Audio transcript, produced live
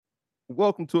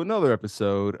Welcome to another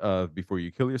episode of Before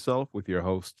You Kill Yourself with your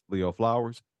host, Leo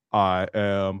Flowers. I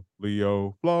am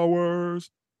Leo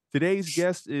Flowers. Today's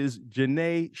guest is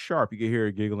Janae Sharp. You can hear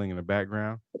her giggling in the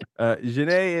background.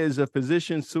 Janae is a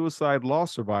physician suicide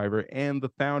loss survivor and the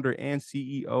founder and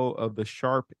CEO of the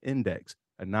Sharp Index,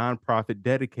 a nonprofit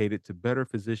dedicated to better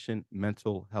physician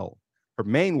mental health. Her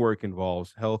main work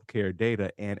involves healthcare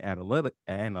data and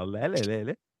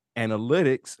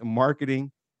analytics,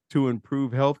 marketing, to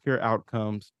improve healthcare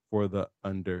outcomes for the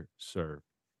underserved.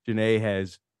 Janae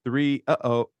has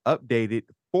updated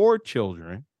four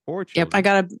children. Four Yep, I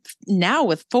children. got now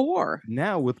with four.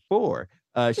 Now with four.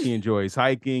 She enjoys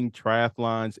hiking,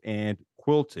 triathlons, and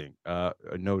quilting.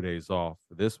 No days off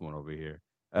for this one over here.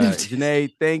 Janae,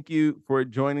 thank you for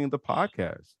joining the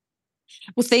podcast.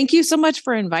 Well, thank you so much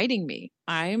for inviting me.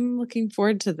 I'm looking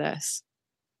forward to this.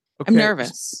 Okay. I'm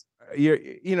nervous.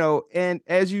 And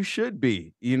as you should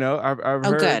be. I've Oh,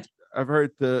 heard good. I've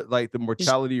heard the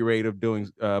mortality rate of doing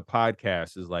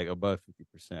podcasts is like above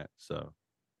 50%. So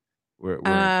we're in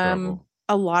trouble.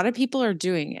 A lot of people are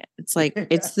doing it. It's like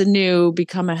it's the new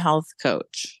become a health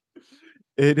coach.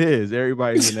 It is.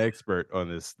 Everybody's an expert on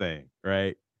this thing,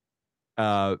 right?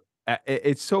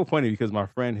 It's so funny because my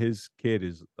friend, his kid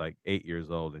is like 8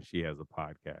 years old, and she has a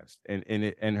podcast,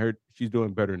 and she's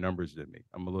doing better numbers than me.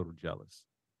 I'm a little jealous.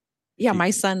 Yeah,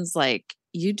 my son's like,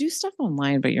 you do stuff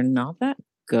online, but you're not that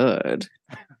good.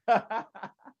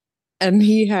 And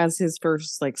he has his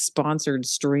first like sponsored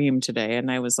stream today, and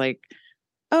I was like,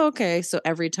 oh, okay. So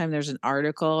every time there's an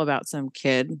article about some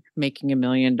kid making $1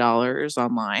 million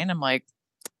online, I'm like,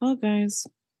 oh, guys.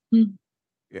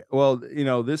 Yeah, well,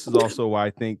 this is also why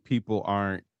I think people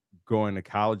aren't going to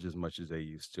college as much as they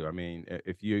used to. I mean,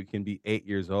 if you can be 8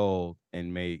 years old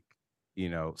and make,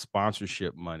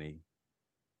 sponsorship money,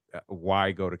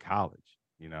 why go to college?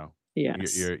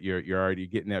 Yes. You're already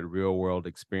getting that real world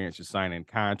experience. You're signing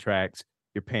contracts.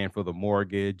 You're paying for the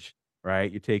mortgage, right?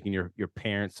 You're taking your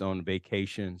parents on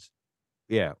vacations.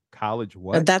 Yeah, college.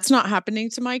 What? That's not happening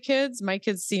to my kids. My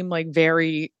kids seem like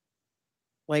very,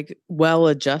 like, well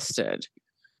adjusted.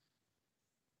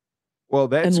 Well,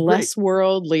 that's and great. Less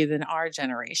worldly than our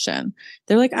generation.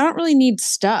 They're like, I don't really need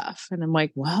stuff, and I'm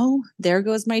like, well, there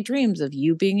goes my dreams of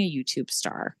you being a YouTube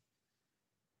star.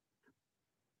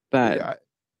 But yeah.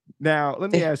 Now,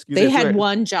 let me ask you they this. had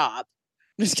one job.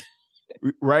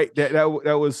 Right? That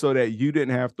was so that you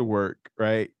didn't have to work,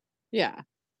 right? Yeah.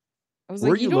 I was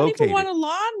Where like, you you don't located? even want a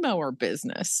lawnmower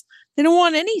business. They don't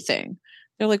want anything.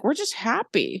 They're like, we're just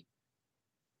happy.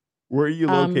 Where are you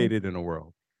located in the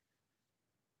world?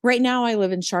 Right now, I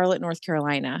live in Charlotte, North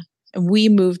Carolina. And we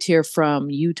moved here from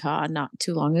Utah not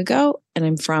too long ago. And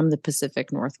I'm from the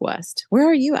Pacific Northwest. Where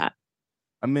are you at?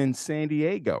 I'm in San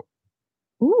Diego.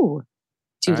 Ooh.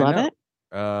 Do you love it?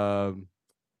 I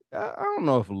don't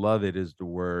know if love it is the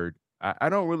word. I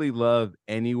don't really love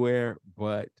anywhere,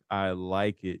 but I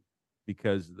like it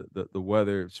because the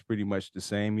weather is pretty much the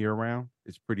same year round.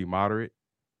 It's pretty moderate,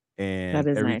 and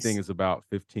everything is about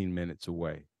 15 minutes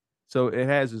away. So it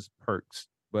has its perks,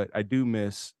 but I do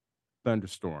miss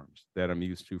thunderstorms that I'm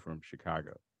used to from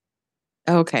Chicago.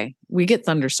 Okay. We get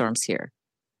thunderstorms here.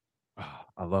 Oh,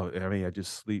 I love it. I mean, I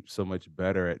just sleep so much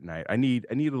better at night. I need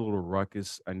a little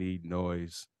ruckus. I need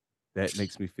noise that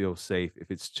makes me feel safe. If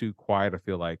it's too quiet, I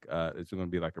feel like it's going to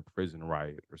be like a prison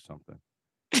riot or something.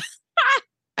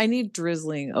 I need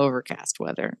drizzling, overcast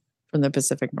weather from the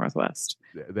Pacific Northwest.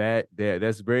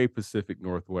 That's very Pacific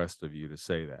Northwest of you to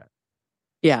say that.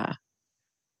 Yeah.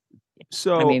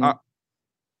 So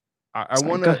I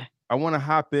want to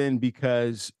hop in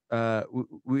because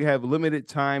we have limited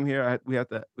time here. We have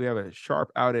a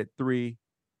sharp out at 3.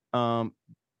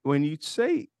 When you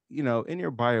say, in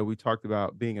your bio, we talked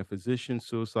about being a physician,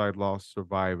 suicide loss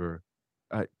survivor.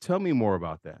 Tell me more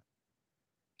about that.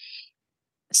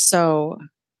 So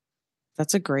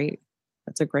that's a great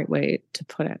way to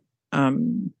put it.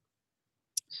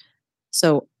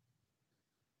 So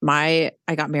I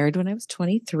got married when I was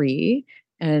 23,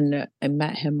 and I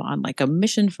met him on like a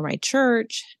mission for my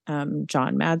church,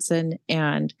 John Madsen,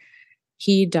 and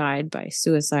he died by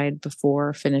suicide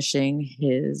before finishing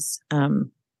his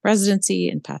residency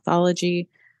in pathology.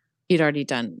 He'd already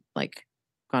gone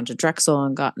to Drexel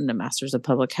and gotten a master's of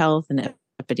public health and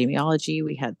epidemiology.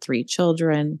 We had 3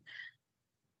 children.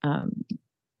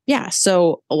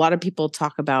 So a lot of people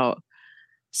talk about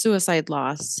suicide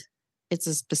loss. It's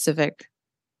a specific,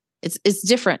 it's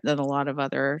different than a lot of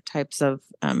other types of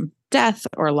death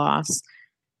or loss.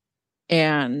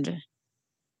 And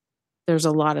there's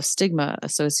a lot of stigma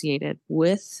associated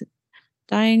with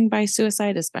dying by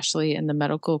suicide, especially in the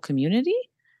medical community.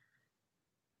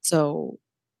 So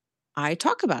I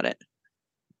talk about it.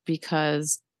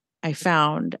 because I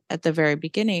found at the very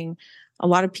beginning, a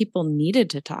lot of people needed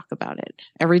to talk about it.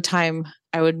 Every time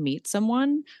I would meet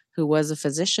someone who was a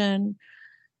physician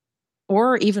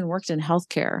or even worked in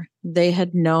healthcare, they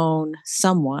had known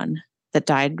someone that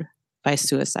died by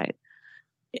suicide,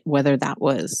 whether that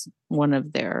was one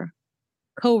of their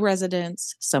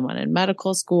co-residents, someone in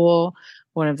medical school,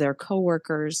 one of their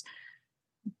coworkers.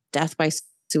 Death by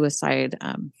suicide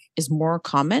is more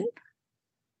common.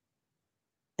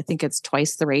 I think it's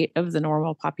twice the rate of the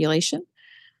normal population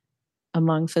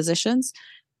among physicians.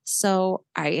 So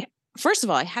first of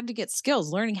all, I had to get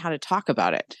skills learning how to talk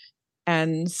about it.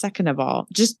 And second of all,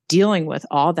 just dealing with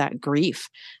all that grief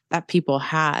that people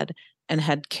had and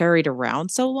had carried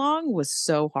around so long was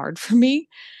so hard for me.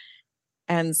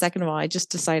 And second of all, I just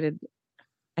decided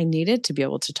I needed to be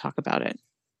able to talk about it.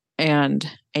 And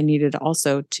I needed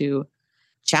also to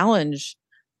challenge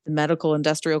the medical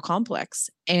industrial complex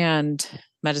and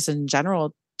medicine in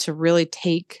general to really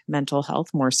take mental health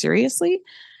more seriously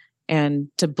and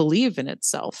to believe in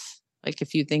itself. Like,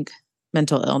 if you think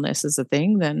mental illness is a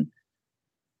thing, then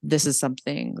this is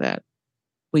something that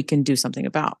we can do something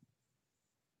about.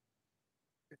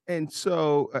 And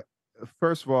so,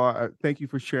 first of all, thank you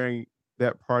for sharing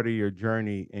that part of your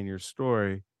journey and your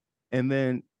story. And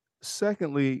then,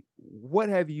 secondly, what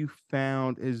have you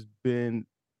found has been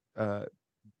uh,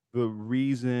 the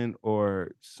reason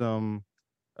or some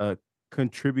uh,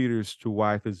 contributors to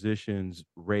why physicians'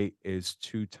 rate is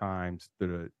two times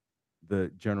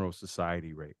the general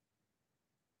society rate?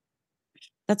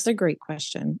 That's a great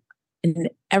question. And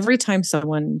every time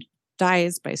someone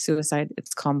dies by suicide,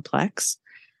 it's complex.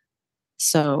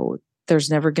 So there's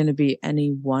never going to be any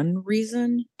one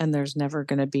reason, and there's never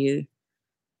going to be,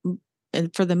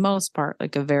 and for the most part,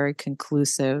 like a very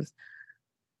conclusive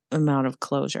amount of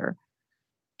closure.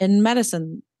 In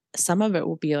medicine, some of it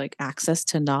will be like access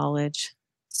to knowledge,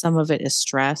 some of it is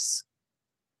stress,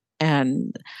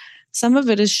 and some of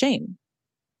it is shame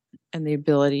and the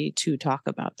ability to talk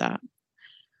about that.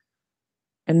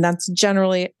 And it's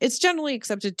generally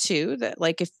accepted too that,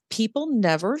 like, if people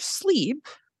never sleep,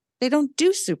 they don't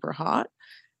do super hot.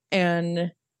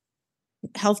 And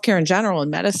healthcare in general and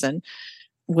medicine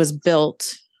was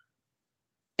built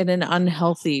in an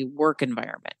unhealthy work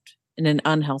environment, in an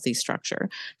unhealthy structure.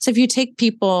 So if you take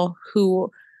people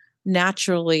who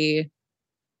naturally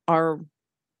are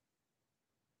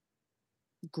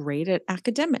great at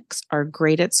academics, are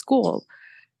great at school,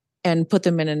 and put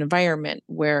them in an environment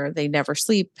where they never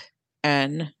sleep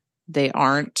and they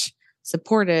aren't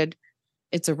supported,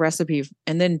 it's a recipe.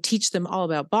 And then teach them all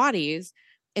about bodies,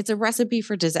 it's a recipe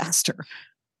for disaster.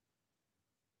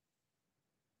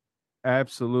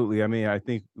 Absolutely. I mean, I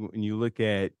think when you look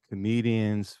at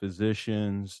comedians,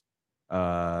 physicians,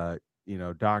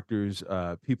 doctors,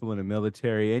 people in the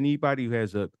military, anybody who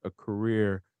has a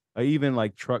career, even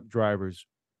like truck drivers,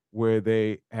 where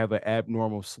they have an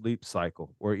abnormal sleep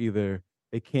cycle, or either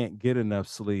they can't get enough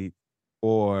sleep,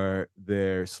 or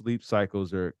their sleep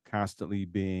cycles are constantly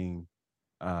being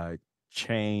uh,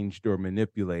 changed or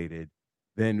manipulated,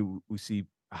 then we see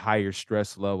higher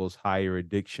stress levels, higher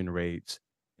addiction rates,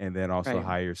 and then also Right.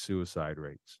 higher suicide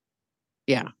rates.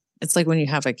 Yeah. It's like when you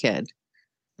have a kid,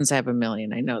 since I have a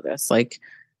million, I know this. Like,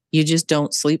 you just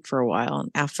don't sleep for a while.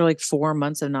 And after like 4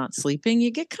 months of not sleeping,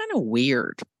 you get kind of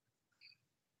weird.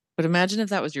 But imagine if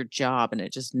that was your job and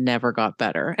it just never got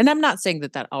better. And I'm not saying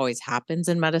that that always happens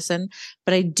in medicine,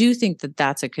 but I do think that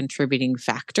that's a contributing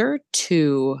factor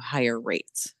to higher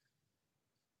rates.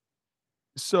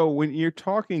 So, when you're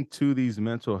talking to these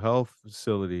mental health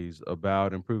facilities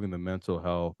about improving the mental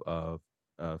health of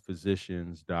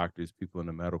physicians, doctors, people in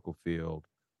the medical field,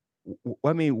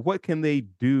 I mean, what can they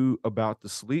do about the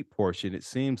sleep portion? It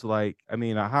seems like, I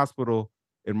mean, a hospital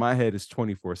in my head is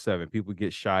 24/7. People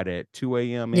get shot at 2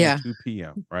 a.m. and Yeah. 2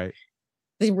 p.m., right?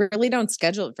 They really don't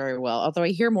schedule it very well, although I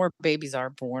hear more babies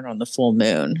are born on the full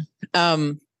moon.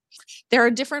 Um, there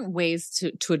are different ways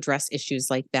to address issues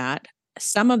like that.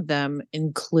 Some of them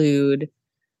include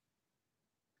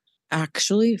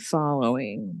actually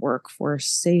following workforce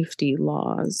safety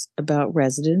laws about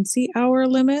residency hour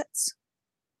limits.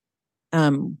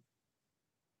 Um,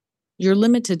 you're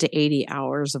limited to 80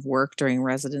 hours of work during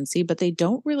residency, but they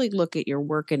don't really look at your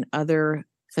work in other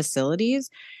facilities,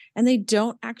 and they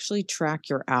don't actually track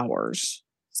your hours.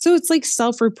 So it's like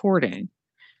self reporting.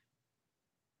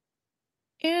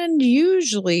 And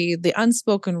usually the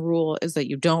unspoken rule is that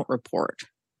you don't report.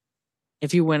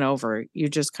 If you went over, you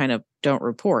just kind of don't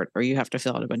report, or you have to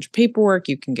fill out a bunch of paperwork.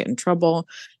 You can get in trouble.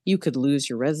 You could lose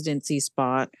your residency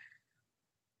spot.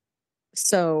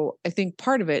 So I think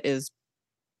part of it is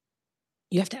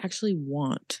you have to actually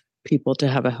want people to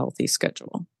have a healthy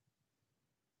schedule.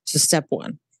 So step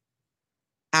one,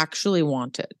 actually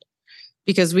want it.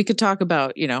 Because we could talk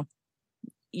about,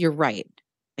 you're right.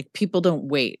 Like people don't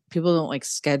wait. People don't like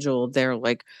schedule their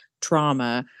like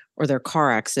trauma or their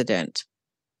car accident.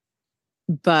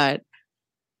 But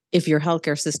if your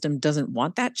healthcare system doesn't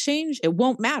want that change, it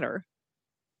won't matter.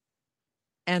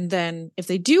 And then if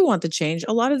they do want the change,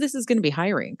 a lot of this is going to be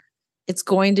hiring. It's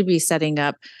going to be setting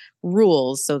up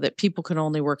rules so that people can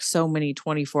only work so many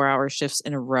 24-hour shifts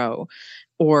in a row,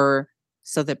 or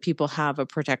so that people have a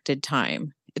protected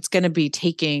time. It's going to be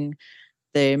taking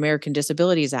the American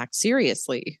Disabilities Act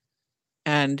seriously.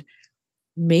 And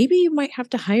maybe you might have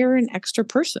to hire an extra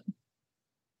person.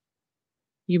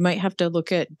 You might have to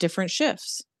look at different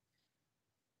shifts.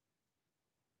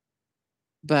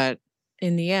 But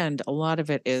in the end, a lot of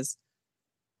it is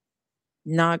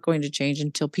not going to change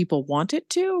until people want it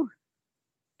to.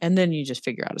 And then you just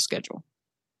figure out a schedule.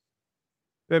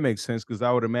 That makes sense because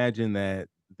I would imagine that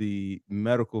the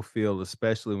medical field,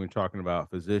 especially when talking about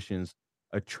physicians,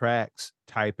 attracts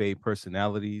type A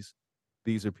personalities.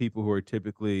 These are people who are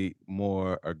typically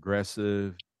more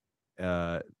aggressive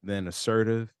than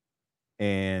assertive,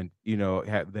 and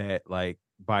have that like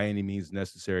by any means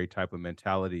necessary type of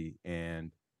mentality,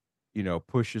 and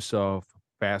push yourself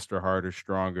faster, harder,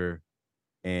 stronger,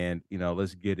 and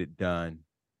let's get it done.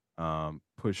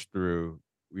 Push through.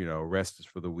 Rest is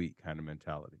for the weak kind of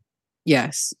mentality.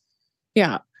 Yes.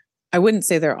 Yeah. I wouldn't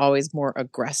say they're always more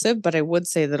aggressive, but I would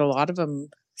say that a lot of them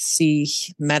see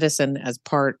medicine as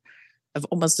part of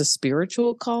almost a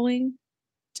spiritual calling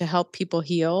to help people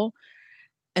heal.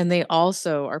 And they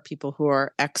also are people who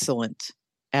are excellent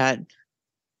at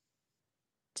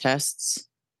tests.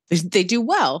 They do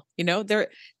well,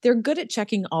 they're good at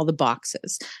checking all the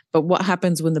boxes. But what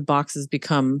happens when the boxes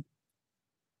become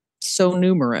so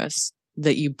numerous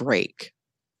that you break?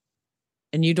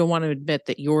 And you don't want to admit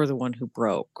that you're the one who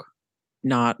broke,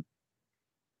 not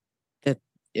that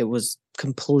it was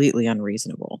completely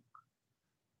unreasonable.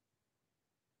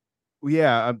 Well,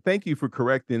 yeah, thank you for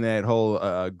correcting that whole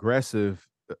aggressive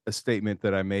statement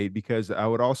that I made, because I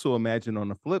would also imagine on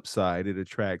the flip side, it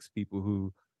attracts people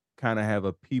who kind of have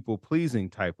a people pleasing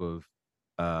type of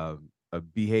uh, a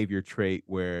behavior trait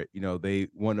where they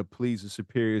want to please the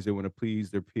superiors, they want to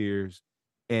please their peers,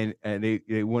 and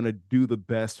they want to do the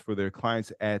best for their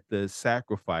clients at the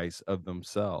sacrifice of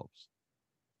themselves.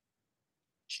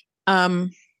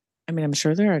 Um, I mean, I'm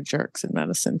sure there are jerks in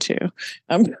medicine too.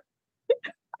 Um,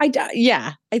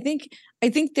 yeah, I think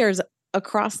there's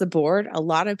across the board a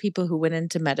lot of people who went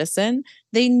into medicine.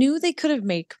 They knew they could have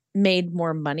made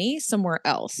more money somewhere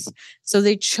else, so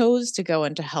they chose to go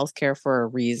into healthcare for a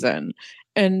reason,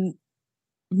 and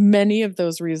many of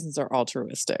those reasons are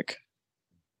altruistic.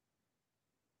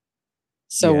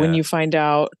 So when Yeah. you find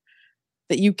out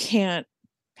that you can't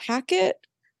hack it,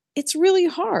 it's really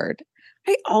hard.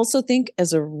 I also think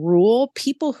as a rule,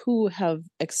 people who have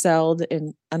excelled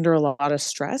in under a lot of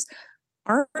stress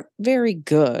aren't very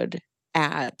good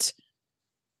at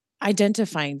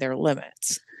identifying their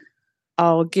limits.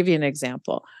 I'll give you an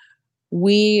example.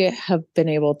 We have been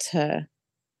able to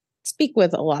speak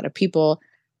with a lot of people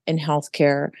in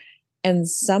healthcare, and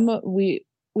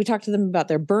we talk to them about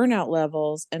their burnout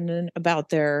levels and then about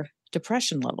their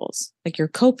depression levels, like your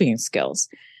coping skills.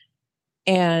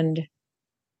 And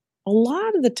a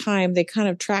lot of the time they kind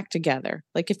of track together.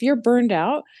 Like if you're burned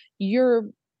out,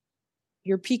 your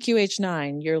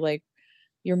PQH9,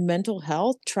 your mental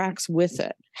health tracks with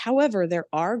it. However, there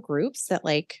are groups that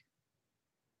like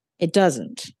it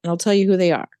doesn't. And I'll tell you who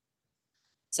they are.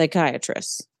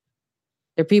 Psychiatrists.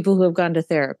 They're people who have gone to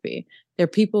therapy. They're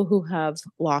people who have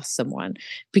lost someone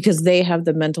because they have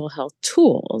the mental health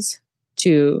tools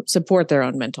to support their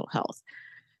own mental health.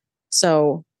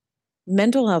 So,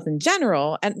 mental health in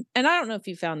general, and I don't know if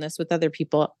you found this with other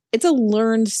people, it's a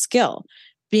learned skill.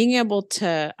 Being able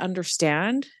to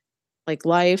understand like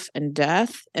life and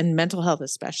death and mental health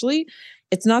especially,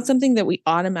 it's not something that we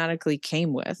automatically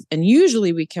came with. And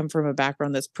usually we come from a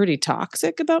background that's pretty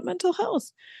toxic about mental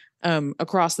health,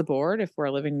 across the board if we're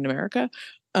living in America.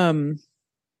 Um,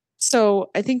 so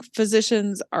I think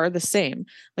physicians are the same.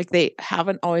 Like they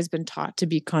haven't always been taught to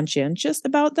be conscientious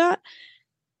about that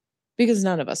because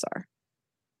none of us are.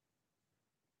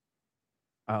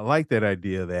 I like that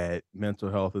idea that mental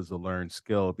health is a learned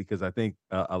skill, because I think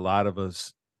a lot of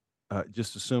us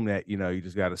just assume that you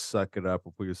just got to suck it up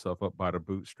or pull yourself up by the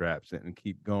bootstraps and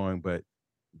keep going. But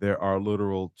there are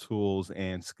literal tools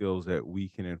and skills that we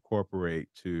can incorporate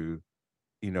to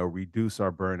reduce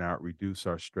our burnout, reduce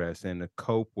our stress, and to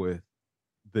cope with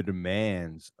the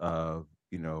demands of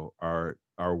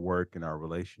our work and our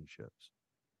relationships.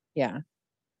 Yeah.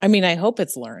 I mean, I hope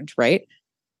it's learned, right?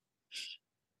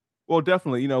 Well,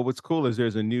 definitely. What's cool is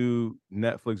there's a new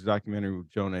Netflix documentary with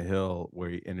Jonah Hill where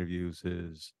he interviews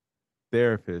his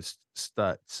therapist,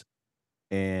 Stutz,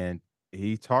 and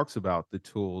he talks about the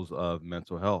tools of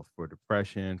mental health for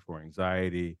depression, for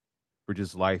anxiety, for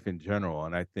just life in general.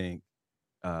 And I think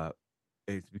uh,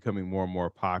 it's becoming more and more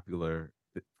popular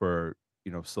for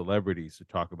celebrities to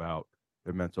talk about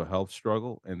their mental health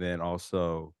struggle, and then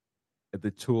also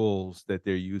the tools that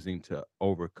they're using to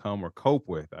overcome or cope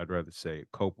with. I'd rather say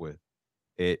cope with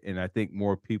it, and I think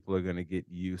more people are going to get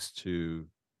used to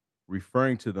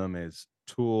referring to them as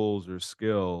tools or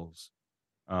skills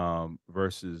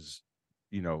versus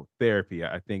therapy.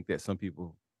 I think that some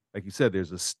people, like you said,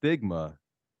 there's a stigma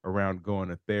around going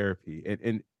to therapy,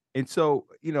 and so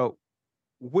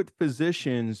with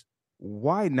physicians,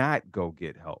 why not go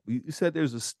get help? You said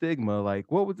there's a stigma.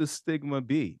 Like, what would the stigma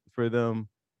be for them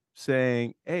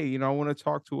saying, "Hey, I want to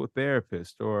talk to a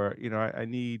therapist," or I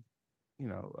need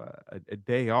a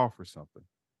day off or something?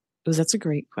 Oh, that's a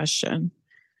great question.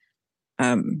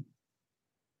 Um,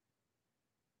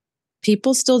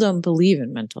 People still don't believe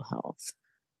in mental health.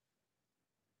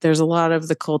 There's a lot of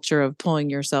the culture of pulling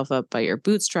yourself up by your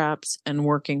bootstraps and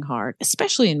working hard,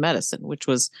 especially in medicine, which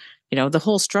was, the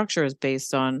whole structure is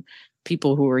based on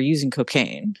people who are using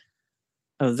cocaine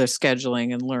of their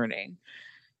scheduling and learning.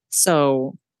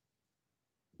 So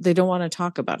they don't want to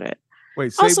talk about it.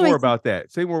 Wait, say Also, more about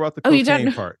that. Say more about the oh, you cocaine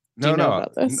don't, part. do you No, know no,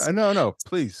 about this? no, no.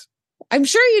 Please. I'm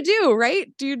sure you do,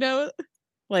 right? Do you know?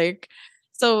 Like,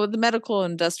 so the medical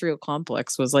industrial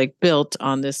complex was like built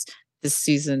on this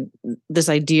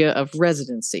idea of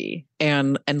residency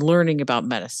and learning about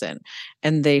medicine,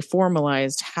 and they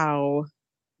formalized how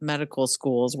medical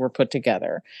schools were put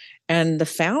together. And the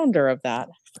founder of that,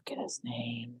 I forget his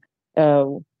name.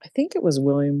 Oh, I think it was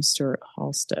William Stewart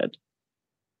Halstead.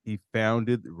 He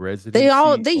founded They all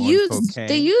residency they on used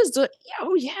cocaine.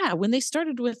 oh yeah, when they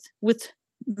started with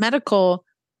medical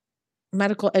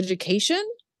education,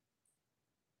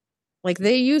 like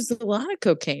they used a lot of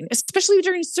cocaine, especially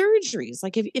during surgeries.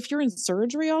 Like if you're in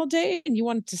surgery all day and you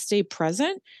wanted to stay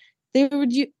present, they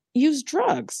would use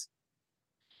drugs.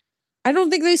 I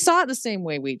don't think they saw it the same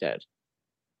way we did.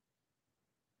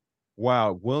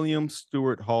 Wow, William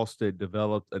Stewart Halstead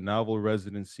developed a novel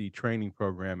residency training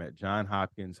program at Johns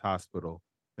Hopkins Hospital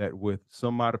that, with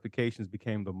some modifications,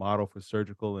 became the model for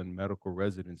surgical and medical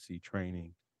residency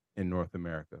training in North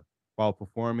America. While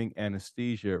performing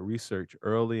anesthesia research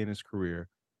early in his career,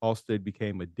 Halstead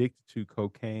became addicted to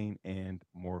cocaine and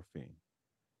morphine.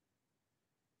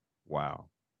 Wow.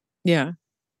 Yeah.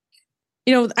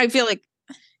 I feel like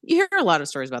you hear a lot of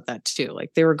stories about that too.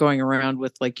 Like they were going around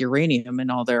with like uranium in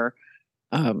all their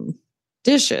um,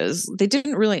 dishes. They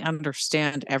didn't really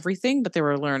understand everything, but they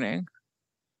were learning.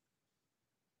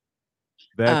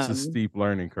 That's a Um, steep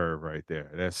learning curve right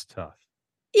there. That's tough.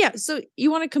 yeah. So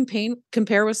you want to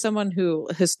compare with someone who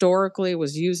historically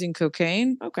was using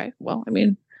cocaine? Okay. Well, I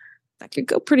mean, that could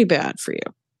go pretty bad for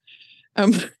you.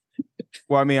 Um,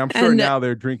 Well, I mean, I'm sure and now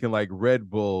they're drinking like Red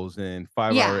Bulls and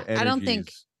 5 hour yeah,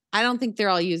 energies. I don't think they're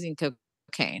all using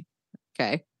cocaine.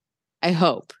 Okay. I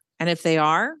hope. And if they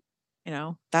are,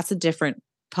 that's a different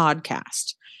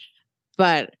podcast.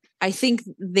 But I think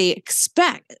they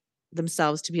expect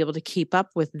themselves to be able to keep up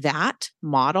with that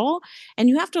model. And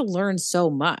you have to learn so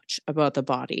much about the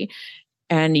body,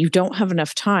 and you don't have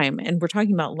enough time. And we're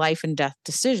talking about life and death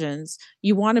decisions.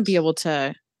 You want to be able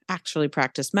to actually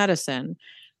practice medicine.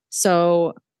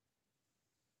 So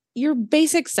your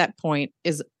basic set point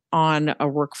is on a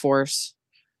workforce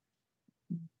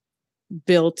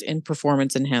built in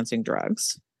performance enhancing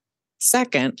drugs.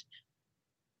 Second,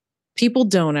 people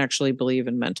don't actually believe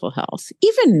in mental health.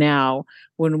 Even now,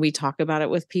 when we talk about it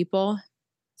with people,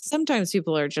 sometimes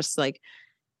people are just like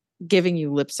giving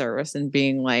you lip service and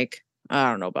being like, I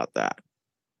don't know about that.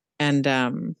 And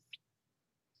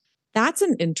that's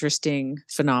an interesting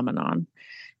phenomenon.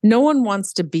 No one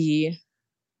wants to be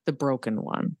the broken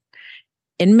one.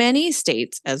 In many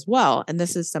states as well, and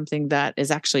this is something that is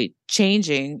actually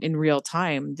changing in real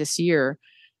time this year,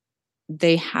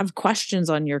 they have questions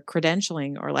on your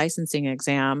credentialing or licensing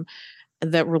exam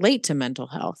that relate to mental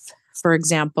health. For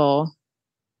example,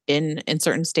 in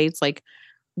certain states, like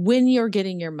when you're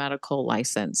getting your medical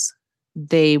license,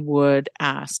 they would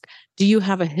ask, do you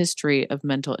have a history of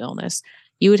mental illness?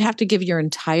 You would have to give your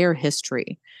entire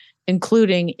history,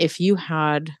 including if you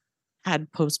had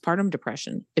postpartum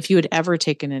depression, if you had ever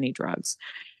taken any drugs.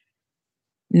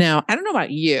 Now, I don't know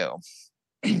about you,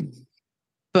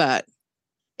 but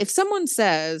if someone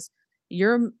says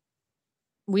you're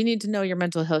we need to know your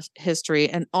mental health history.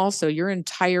 And also, your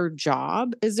entire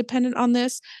job is dependent on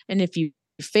this. And if you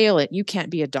fail it, you can't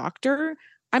be a doctor.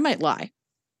 I might lie.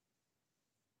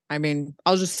 I mean,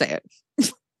 I'll just say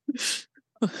it.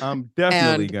 I'm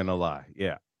definitely And gonna lie.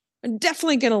 Yeah. I'm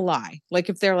definitely going to lie. Like,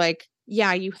 if they're like,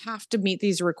 yeah, you have to meet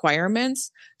these requirements.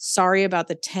 Sorry about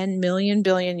the 10 million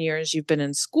billion years you've been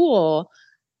in school,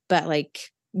 but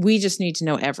like, we just need to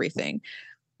know everything.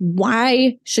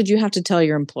 Why should you have to tell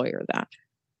your employer that?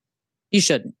 You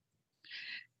shouldn't.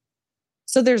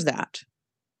 So there's that.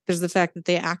 There's the fact that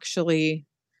they actually,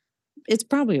 it's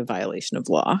probably a violation of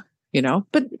law,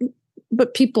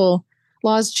 but people,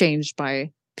 laws changed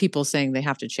by people saying they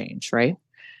have to change, right?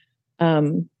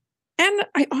 And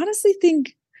I honestly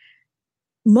think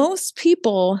most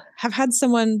people have had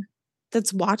someone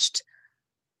that's watched,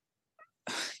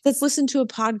 that's listened to a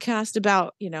podcast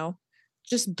about,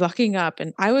 just bucking up.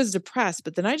 And I was depressed,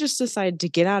 but then I just decided to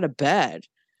get out of bed.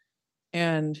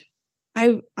 And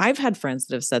I've had friends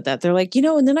that have said that. They're like,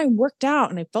 and then I worked out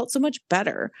and I felt so much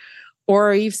better.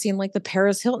 Or you've seen like the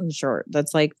Paris Hilton shirt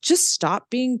that's like, just stop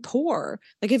being poor.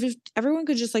 Like, if everyone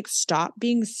could just like stop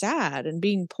being sad and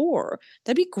being poor,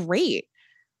 that'd be great.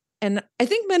 And I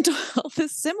think mental health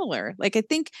is similar. Like, I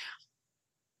think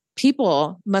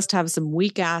people must have some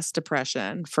weak ass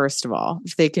depression, first of all,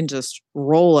 if they can just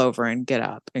roll over and get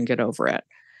up and get over it.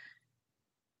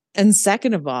 And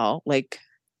second of all, like,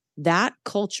 that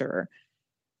culture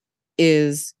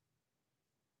is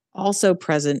also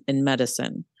present in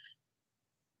medicine,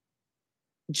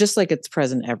 just like it's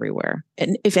present everywhere.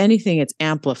 And if anything, it's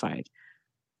amplified.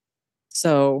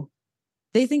 So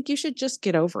they think you should just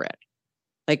get over it.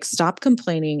 Like, stop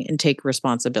complaining and take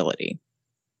responsibility.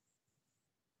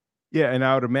 Yeah, and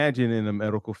I would imagine in the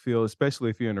medical field, especially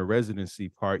if you're in a residency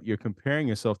part, you're comparing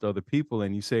yourself to other people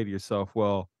and you say to yourself,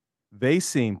 well, they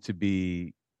seem to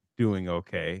be doing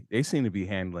okay. They seem to be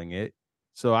handling it.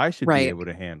 So I should be Right. able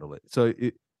to handle it. So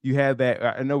you have that.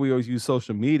 I know we always use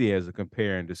social media as a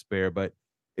compare and despair, but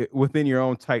within your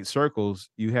own tight circles,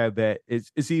 you have that.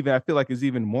 It's even, I feel like it's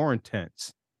even more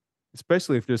intense,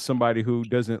 especially if there's somebody who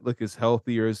doesn't look as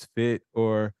healthy or as fit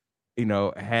or,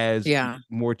 has Yeah.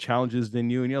 more challenges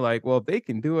than you. And you're like, well, if they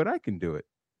can do it, I can do it.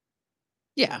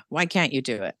 Yeah. Why can't you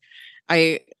do it?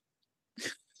 I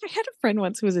I had a friend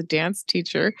once who was a dance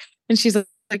teacher, and she's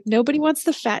like, nobody wants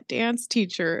the fat dance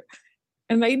teacher.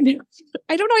 And I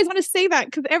don't always want to say that,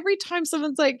 because every time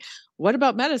someone's like, what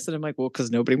about medicine? I'm like, well, because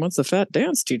nobody wants the fat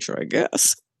dance teacher, I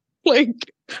guess.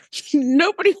 Like,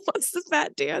 nobody wants the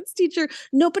fat dance teacher.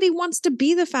 Nobody wants to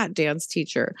be the fat dance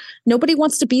teacher. Nobody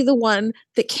wants to be the one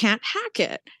that can't hack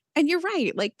it. And you're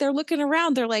right. Like, they're looking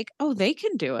around, they're like, oh, they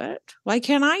can do it. Why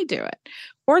can't I do it?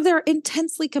 Or they're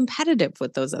intensely competitive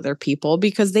with those other people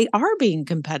because they are being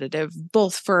competitive,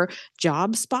 both for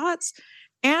job spots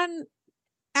and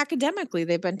academically.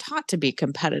 They've been taught to be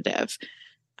competitive.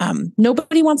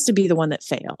 Nobody wants to be the one that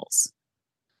fails.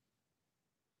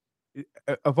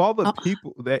 Of all the Oh,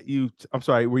 people that I'm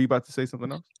sorry, were you about to say something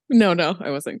else? no,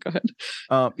 I wasn't. Go ahead.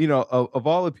 Of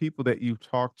all the people that you've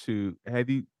talked to, have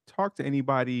you talked to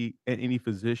anybody, any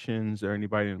physicians or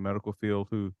anybody in the medical field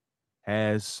who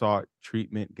has sought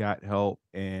treatment, got help,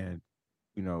 and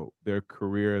their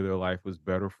career, their life was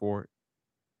better for it?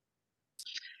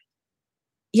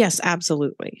 Yes,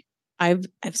 absolutely. I've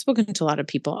spoken to a lot of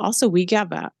people. Also, we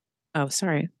give out. Oh,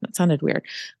 sorry, that sounded weird.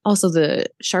 Also, the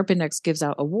Sharp Index gives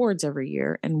out awards every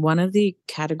year, and one of the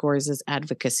categories is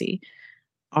advocacy.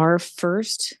 Our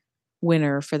first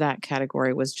winner for that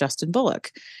category was Justin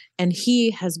Bullock, and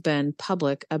he has been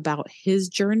public about his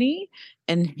journey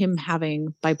and him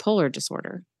having bipolar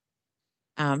disorder,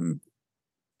 um,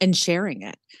 and sharing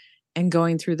it and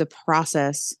going through the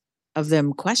process of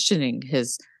them questioning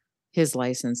his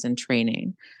license and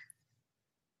training.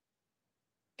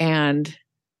 And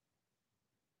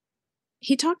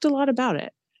he talked a lot about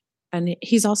it. And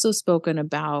he's also spoken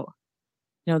about,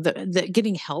 that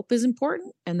getting help is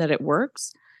important and that it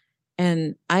works.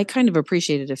 And I kind of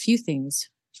appreciated a few things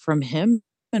from him.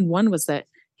 And one was that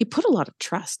he put a lot of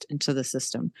trust into the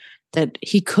system, that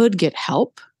he could get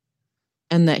help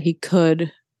and that he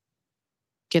could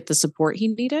get the support he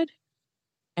needed.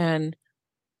 And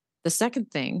the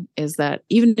second thing is that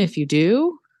even if you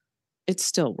do, it's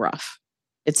still rough.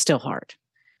 It's still hard.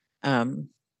 Um,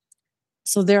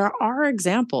 so there are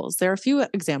examples. There are a few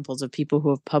examples of people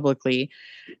who have publicly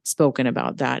spoken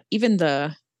about that. Even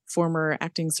the former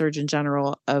acting surgeon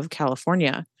general of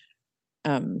California,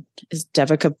 is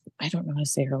Devika. I don't know how to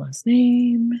say her last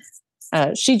name.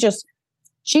 She just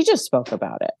spoke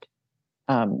about it,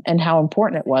 and how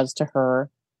important it was to her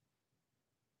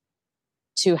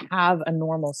to have a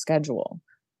normal schedule.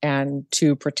 and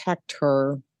to protect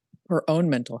her own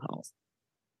mental health,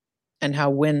 and how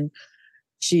when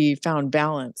she found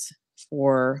balance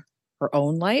for her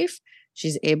own life,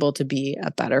 she's able to be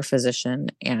a better physician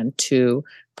and to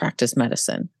practice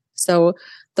medicine. So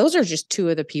those are just two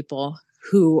of the people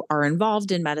who are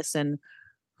involved in medicine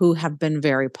who have been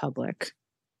very public.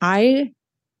 I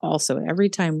also, every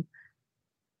time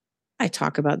I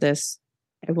talk about this,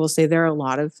 I will say there are a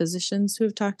lot of physicians who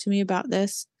have talked to me about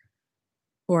this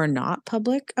who are not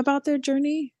public about their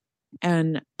journey.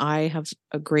 And I have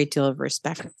a great deal of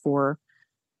respect for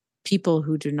people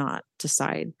who do not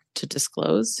decide to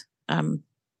disclose.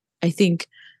 I think,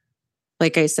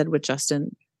 like I said with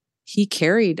Justin, he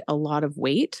carried a lot of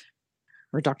weight,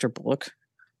 or Dr. Bullock,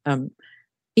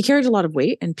 he carried a lot of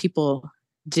weight, and people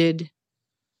did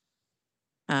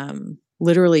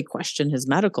literally question his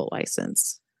medical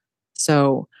license.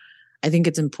 So I think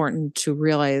it's important to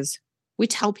realize, we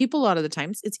tell people a lot of the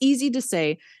times, it's easy to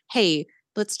say, hey,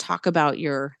 let's talk about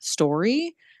your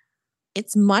story.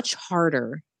 It's much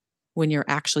harder when you're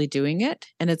actually doing it.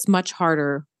 And it's much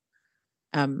harder.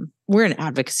 We're an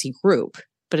advocacy group,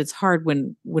 but it's hard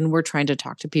when we're trying to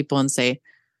talk to people and say,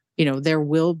 there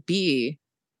will be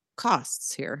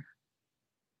costs here.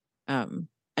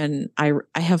 And I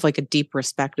have like a deep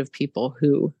respect of people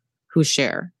who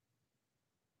share.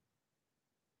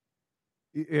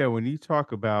 Yeah, when you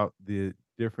talk about the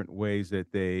different ways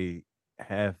that they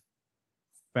have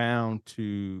found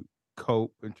to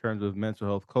cope in terms of mental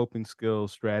health coping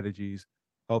skills, strategies,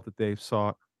 help that they've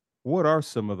sought, what are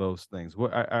some of those things?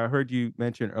 What I heard you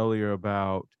mention earlier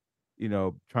about,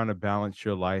 trying to balance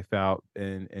your life out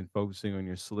and focusing on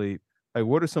your sleep. Like,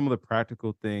 what are some of the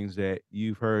practical things that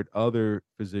you've heard other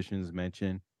physicians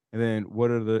mention? And then what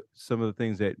are some of the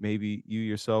things that maybe you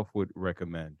yourself would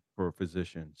recommend for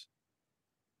physicians?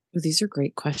 These are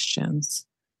great questions.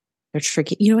 They're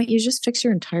tricky. You know what? You just fix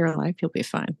your entire life, you'll be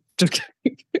fine.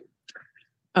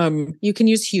 You can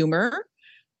use humor.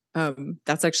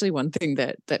 That's actually one thing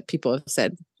that people have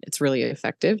said. It's really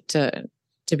effective to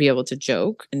be able to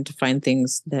joke and to find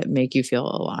things that make you feel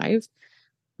alive.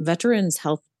 Veterans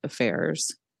Health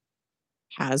Affairs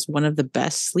has one of the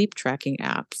best sleep tracking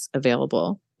apps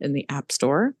available in the App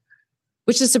Store,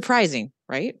 which is surprising,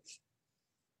 right?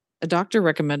 A doctor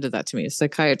recommended that to me, a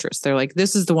psychiatrist. They're like,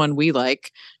 this is the one we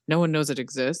like. No one knows it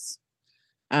exists.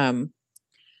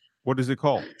 What is it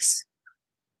called?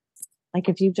 Like,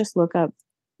 if you just look up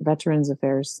Veterans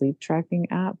Affairs sleep tracking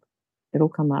app, it'll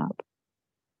come up.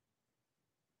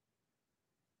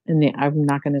 And I'm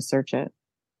not going to search it.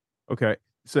 Okay.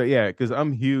 So yeah, because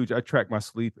I'm huge. I track my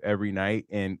sleep every night,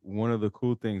 and one of the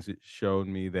cool things it showed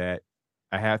me that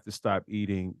I have to stop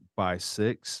eating by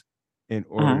 6 in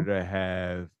Uh-huh. order to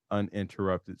have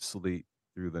uninterrupted sleep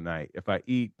through the night. If I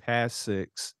eat past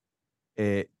 6,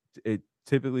 it it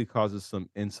typically causes some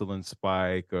insulin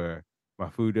spike, or my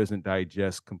food doesn't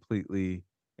digest completely,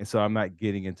 and so I'm not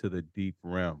getting into the deep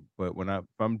REM. But if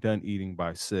I'm done eating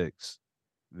by 6,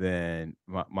 then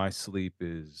my sleep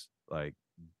is like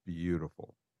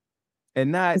beautiful.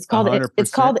 And not It's called it,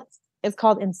 it's 100% called it's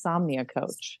called Insomnia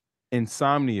Coach.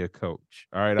 insomnia coach.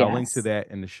 All right, I'll link to Yes. that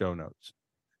in the show notes.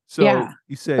 So Yeah.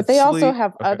 you But said they also sleep.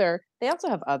 have Okay. other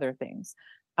things.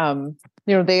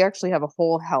 They actually have a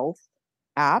whole health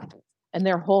app, and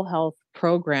their whole health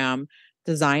program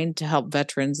designed to help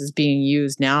veterans is being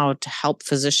used now to help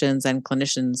physicians and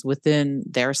clinicians within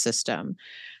their system.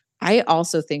 I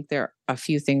also think there are a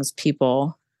few things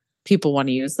people want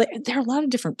to use. There are a lot of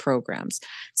different programs.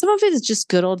 Some of it is just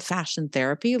good old fashioned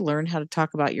therapy. Learn how to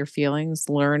talk about your feelings,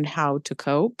 learn how to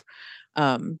cope,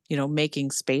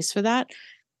 making space for that.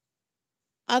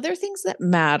 Other things that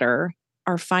matter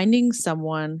are finding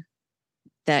someone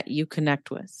that you connect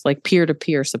with, like peer to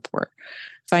peer support,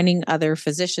 finding other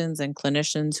physicians and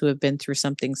clinicians who have been through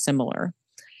something similar.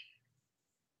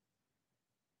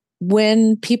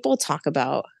 When people talk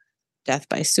about death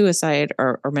by suicide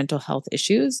or mental health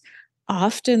issues,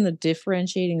 often the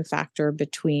differentiating factor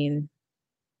between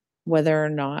whether or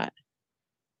not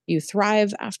you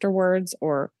thrive afterwards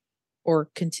or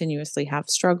continuously have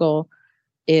struggle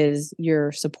is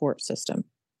your support system.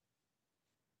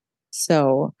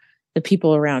 So the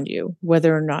people around you,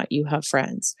 whether or not you have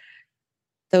friends,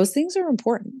 those things are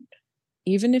important.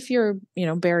 Even if you're,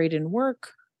 buried in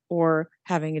work or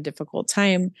having a difficult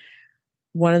time,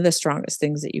 one of the strongest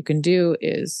things that you can do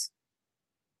is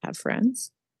have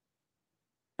friends.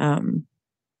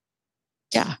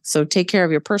 Yeah. So take care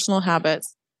of your personal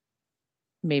habits.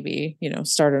 Maybe,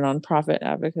 start a nonprofit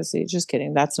advocacy. Just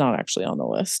kidding. That's not actually on the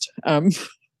list.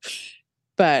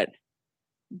 But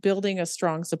building a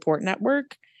strong support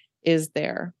network is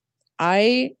there.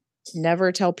 I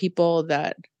never tell people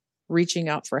that reaching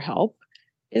out for help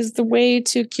is the way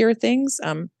to cure things.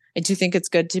 I do think it's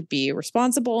good to be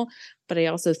responsible, but I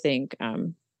also think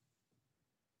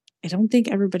I don't think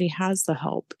everybody has the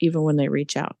help even when they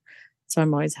reach out. So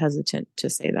I'm always hesitant to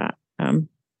say that.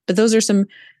 But those are some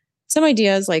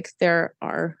ideas. Like there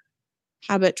are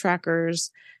habit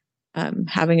trackers,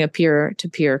 having a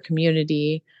peer-to-peer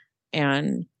community,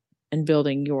 and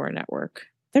building your network.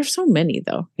 There's so many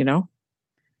though, you know?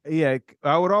 Yeah,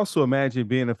 I would also imagine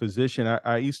being a physician.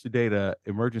 I used to date a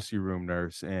emergency room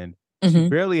nurse, and she Mhm.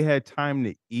 barely had time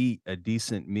to eat a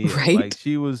decent meal. Like Right?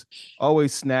 she was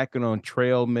always snacking on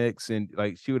trail mix, and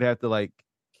like she would have to like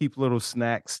keep little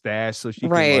snacks stashed so she can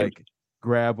Right. like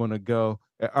grab on the go.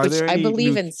 Are Which there I any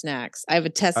believe new in snacks. I have a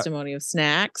uh, testimony of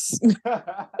snacks. a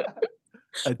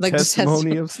Like the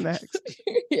testimony testimony. of snacks?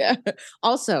 Yeah.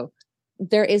 Also,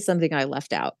 there is something I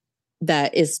left out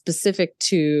that is specific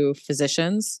to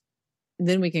physicians.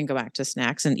 Then we can go back to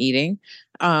snacks and eating.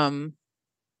 Um,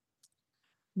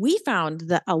 we found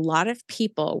that a lot of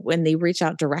people, when they reach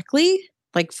out directly,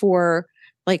 like for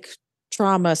like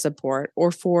trauma support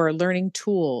or for learning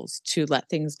tools to let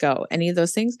things go, any of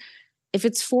those things, if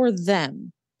it's for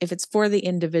them, if it's for the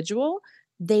individual,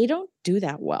 they don't do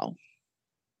that well.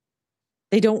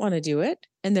 They don't want to do it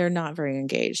and they're not very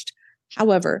engaged.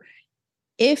 However,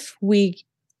 if we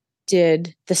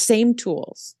did the same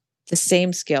tools, the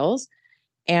same skills,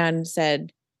 and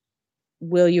said,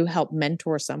 will you help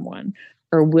mentor someone?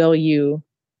 Or will you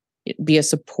be a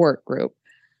support group?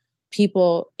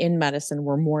 People in medicine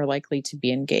were more likely to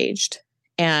be engaged.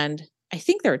 And I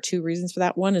think there are two reasons for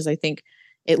that. One is I think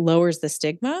it lowers the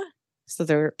stigma. So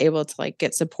they're able to like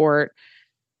get support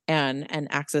and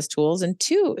access tools. And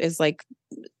two is like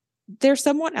they're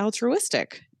somewhat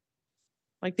altruistic.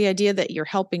 Like the idea that you're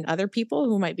helping other people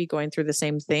who might be going through the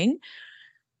same thing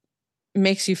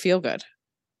makes you feel good.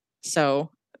 So,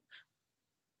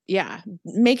 yeah,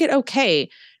 make it okay.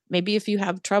 Maybe if you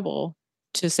have trouble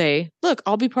to say, look,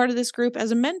 I'll be part of this group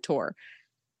as a mentor.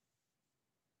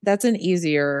 That's an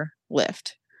easier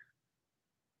lift.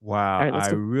 Wow, All right, I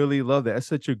let's go. really love that. That's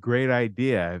such a great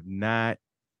idea. I've not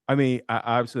I mean, I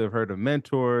obviously have heard of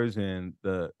mentors and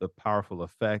the powerful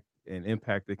effect and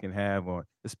impact they can have on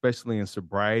especially in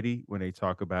sobriety when they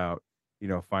talk about,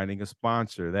 finding a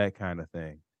sponsor, that kind of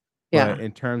thing. But Yeah.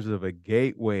 in terms of a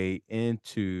gateway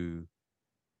into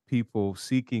people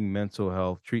seeking mental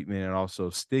health treatment and also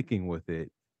sticking with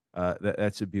it,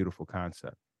 that's a beautiful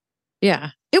concept.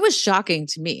 Yeah. It was shocking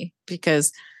to me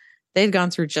because they'd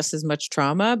gone through just as much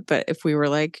trauma. But if we were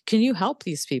like, can you help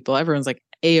these people? Everyone's like,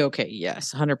 A okay,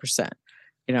 yes, 100%,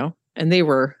 and they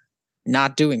were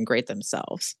not doing great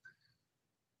themselves.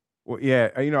 Well, yeah,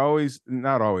 always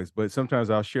not always, but sometimes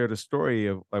I'll share the story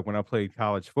of like when I played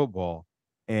college football,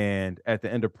 and at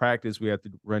the end of practice, we have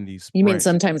to run these You mean sprints.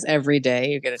 sometimes every day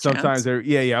you get a Sometimes chance? they're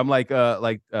yeah, yeah. I'm like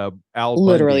Al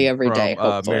Literally Bundy every day, from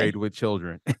hopefully. Married with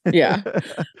Children. Yeah.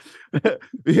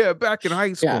 Yeah, back in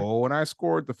high Yeah. school when I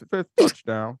scored the fifth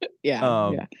touchdown. Yeah.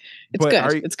 Um, Yeah. It's but good.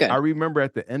 I It's I good. remember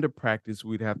at the end of practice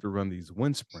we'd have to run these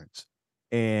wind sprints,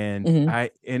 and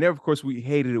Mhm. of course we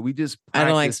hated it. We just I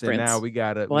don't like practiced, and now sprints. we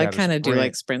Well, I gotta kind of do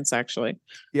like sprint. sprints actually.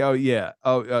 Yeah, oh, yeah.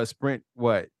 Oh, sprint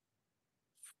what?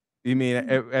 You mean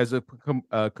as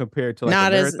compared to like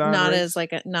a marathon race?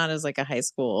 Not as like a high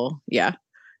school. Yeah.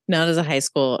 Not as a high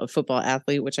school football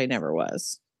athlete, which I never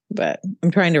was. But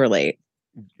I'm trying to relate.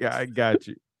 Yeah, I got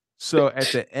you. So at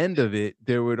the end of it,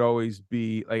 there would always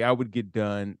be like I would get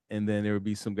done, and then there would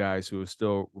be some guys who were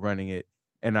still running it.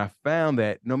 And I found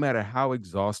that no matter how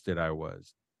exhausted I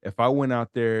was, if I went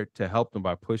out there to help them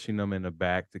by pushing them in the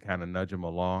back to kind of nudge them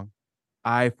along,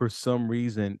 I for some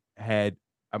reason had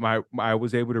I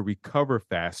was able to recover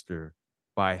faster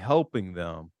by helping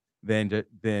them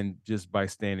than just by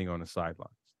standing on the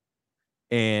sidelines.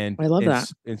 I love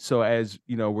that. And so as,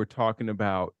 we're talking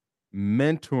about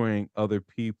mentoring other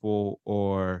people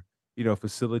or,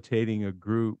 facilitating a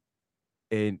group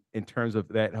in terms of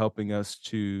that helping us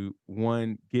to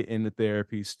one get into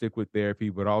therapy, stick with therapy,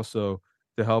 but also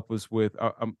to help us with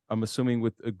I'm assuming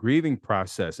with a grieving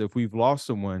process. If we've lost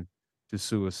someone to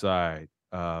suicide,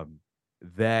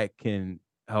 that can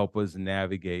help us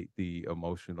navigate the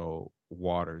emotional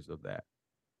waters of that.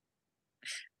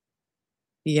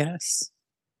 Yes.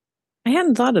 I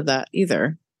hadn't thought of that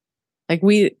either. Like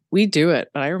we do it,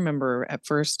 but I remember at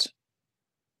first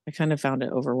I kind of found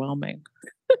it overwhelming.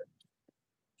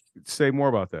 Say more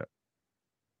about that.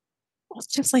 It's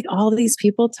just like all these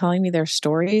people telling me their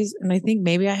stories. And I think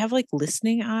maybe I have like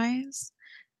listening eyes.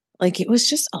 Like it was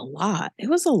just a lot. It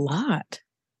was a lot.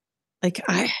 Like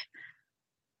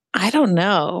I don't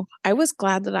know. I was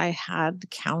glad that I had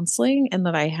counseling and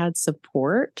that I had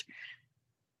support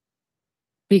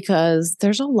because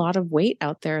there's a lot of weight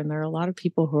out there and there are a lot of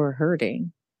people who are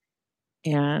hurting.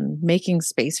 And making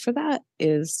space for that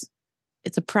it's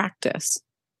a practice.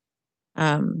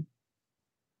 Um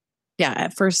yeah,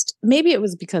 at first maybe it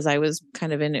was because I was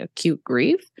kind of in acute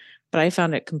grief, but I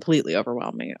found it completely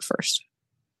overwhelming at first.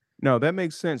 No, that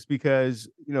makes sense because,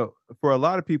 for a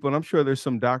lot of people, and I'm sure there's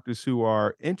some doctors who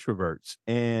are introverts.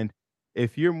 And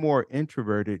if you're more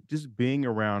introverted, just being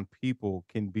around people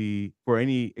can be, for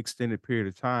any extended period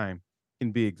of time,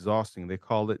 can be exhausting. They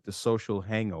call it the social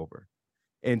hangover.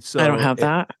 And I don't so have it,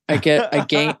 that. I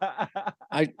gain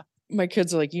I my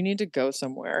kids are like, you need to go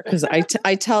somewhere because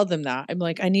I tell them that. I'm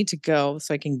like, I need to go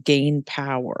so I can gain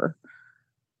power.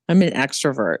 I'm an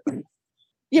extrovert.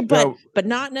 Yeah, but no,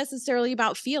 not necessarily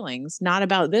about feelings, not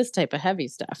about this type of heavy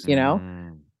stuff, you know?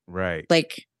 right.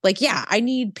 Yeah, I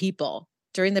need people.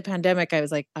 During the pandemic, I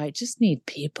was like, I just need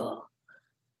people.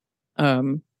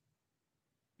 Um,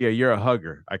 Yeah, you're a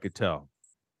hugger. I could tell.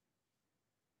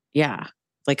 yeah.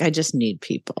 Like I just need You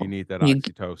people. need that You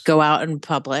oxytocin. go out in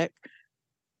public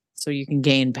so you can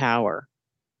gain power.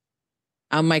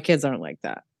 My kids aren't like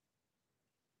that.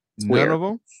 It's None weird. of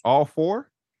them? All four?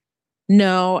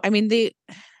 No, I mean they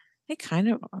kind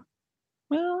of are.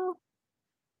 Well,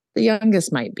 the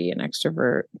youngest might be an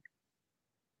extrovert.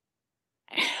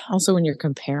 Also, when you're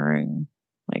comparing,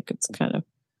 like it's kind of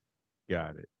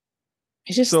Got it.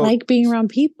 I just So like being around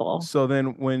people. So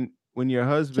then when your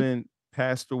husband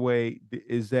passed away,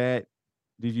 is that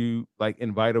did you like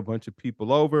invite a bunch of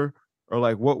people over, or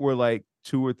like what were like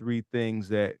two or three things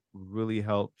that really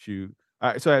helped you?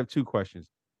 All right, so I have two questions.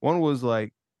 One was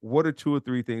like, what are two or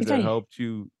three I things think that I helped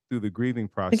you through the grieving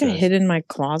think I process? hid in my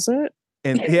closet.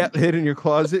 And yeah, hid in your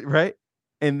closet, right?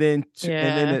 And then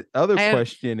Yeah. the other I have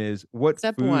question is, what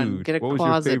step one, food? get a What was your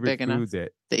closet favorite big enough food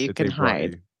that that you that can they brought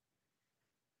hide. you?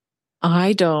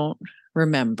 I don't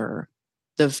remember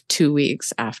the 2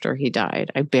 weeks after he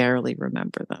died. I barely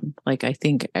remember them. Like I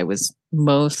think I was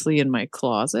mostly in my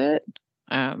closet.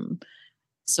 Um,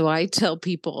 so I tell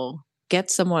people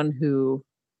get someone who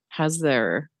has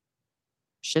their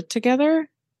shit together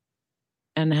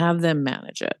and have them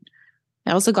manage it.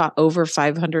 I also got over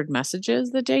 500 messages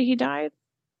the day he died.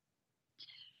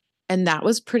 And that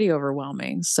was pretty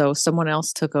overwhelming. So someone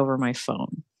else took over my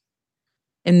phone.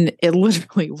 And it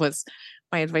literally was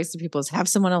my advice to people is have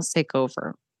someone else take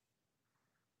over.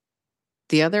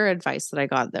 The other advice that I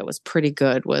got that was pretty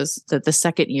good was that the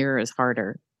second year is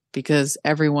harder because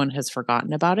everyone has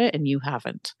forgotten about it and you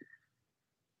haven't.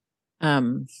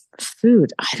 Um,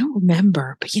 Food, I don't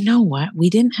remember, but you know what? We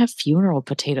didn't have funeral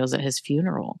potatoes at his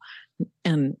funeral.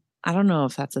 And I don't know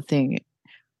if that's a thing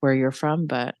where you're from,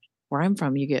 but where I'm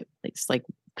from, you get like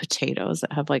potatoes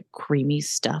that have like creamy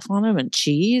stuff on them and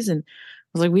cheese. And I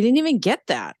was like, we didn't even get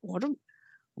that.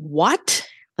 What?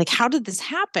 Like, how did this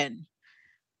happen?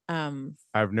 Um,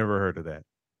 I've never heard of that.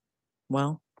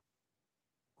 well,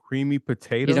 Creamy you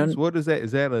potatoes? don't What is that?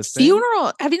 Is that a thing?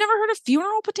 funeral. Have you never heard of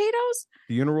funeral potatoes?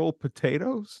 Funeral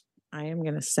potatoes? I am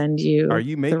going to send Are you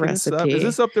you the making this up? Is recipe.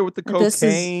 this up there with the This is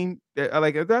cocaine?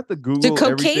 Like, is that the the Google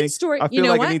cocaine everything? story. I You feel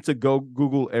know like I what? need to go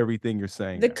Google everything you're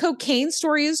saying The now. cocaine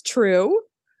story is true,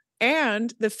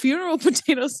 and the funeral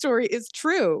potato story is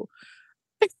true.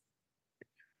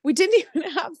 We didn't even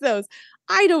have those.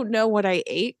 I don't know what I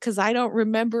ate because I don't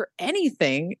remember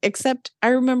anything except I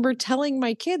remember telling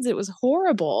my kids it was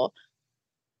horrible.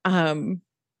 Um,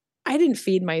 I didn't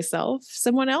feed myself,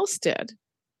 someone else did.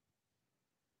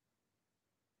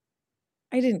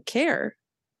 I didn't care.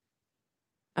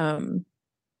 Um,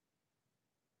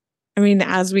 I mean,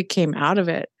 as we came out of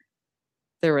it,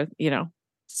 there were,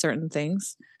 certain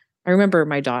things. I remember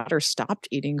my daughter stopped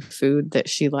eating food that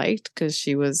she liked because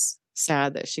she was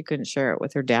sad that she couldn't share it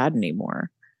with her dad anymore.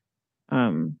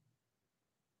 Um,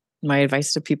 my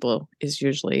advice to people is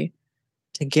usually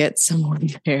to get someone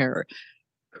there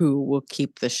who will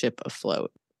keep the ship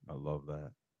afloat. I love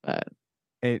that. But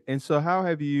And so how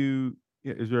have you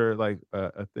is there like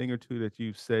a thing or two that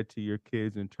you've said to your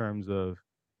kids in terms of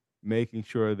making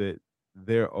sure that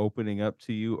they're opening up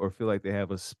to you or feel like they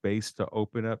have a space to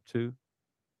open up to?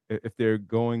 If they're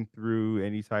going through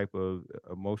any type of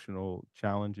emotional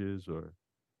challenges or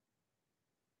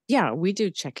yeah, we do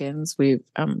check-ins. We've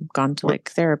gone to what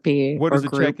like therapy what or does a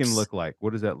check-in groups. look like?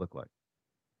 What does that look like?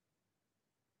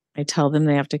 I tell them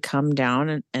they have to come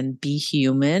down and be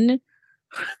human.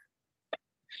 I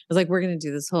was like, we're gonna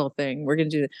do this whole thing. We're gonna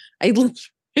do it. I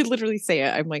literally say it.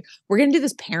 I'm like, we're gonna do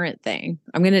this parent thing.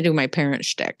 I'm gonna do my parent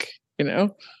shtick,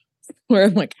 where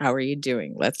I'm like, how are you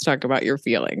doing? Let's talk about your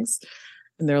feelings.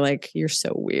 And they're like, you're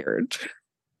so weird.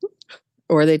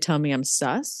 Or they tell me I'm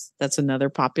sus. That's another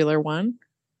popular one.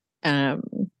 Um,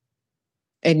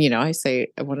 and, I say,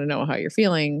 I want to know how you're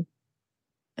feeling.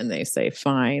 And they say,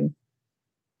 fine.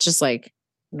 Just like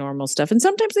normal stuff. And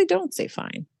sometimes they don't say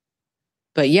fine.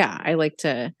 But yeah, I like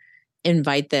to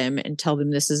invite them and tell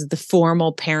them this is the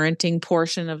formal parenting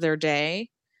portion of their day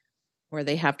where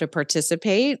they have to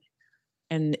participate.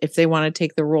 And if they want to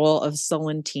take the role of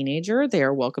sullen teenager, they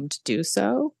are welcome to do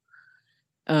so.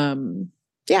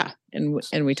 Yeah, and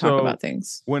we talk So about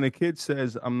things. when a kid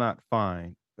says, "I'm not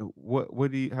fine,"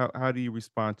 what do you how do you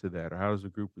respond to that, or how does the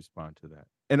group respond to that?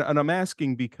 And I'm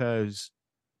asking because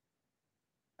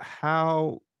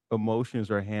how emotions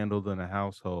are handled in a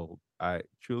household, I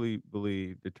truly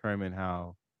believe determine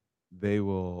how they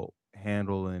will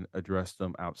handle and address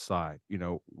them outside, at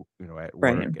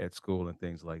Right. work, at school, and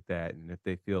things like that. And if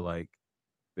they feel like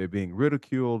they're being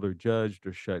ridiculed or judged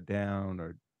or shut down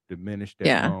or diminished at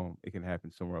Yeah. home, it can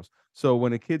happen somewhere else. So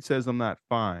when a kid says, "I'm not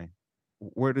fine,"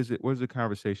 where does the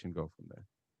conversation go from there?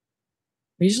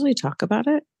 We usually talk about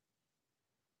it.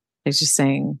 It's just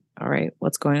saying, all right,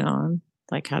 what's going on?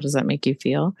 Like, how does that make you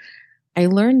feel? I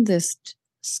learned this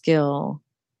skill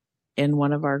in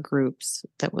one of our groups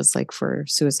that was like for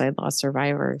suicide loss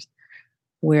survivors,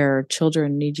 where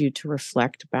children need you to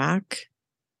reflect back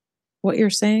what you're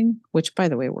saying, which by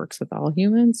the way works with all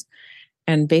humans.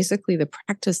 And basically, the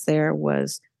practice there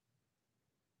was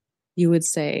you would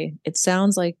say, it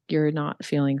sounds like you're not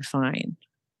feeling fine.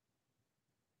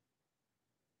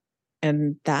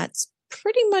 And that's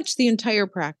pretty much the entire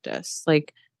practice.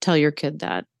 Like, tell your kid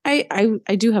that. I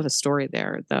do have a story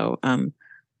there though,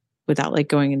 without like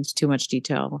going into too much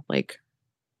detail. Like,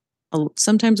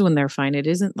 sometimes when they're fine, it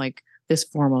isn't like this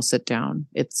formal sit down.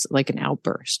 It's like an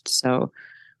outburst. So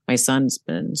my son's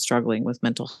been struggling with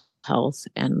mental health,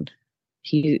 and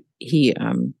he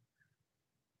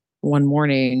one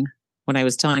morning when I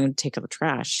was telling him to take out the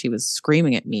trash, he was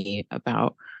screaming at me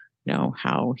about,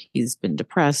 how he's been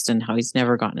depressed and how he's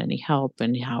never gotten any help,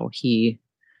 and how he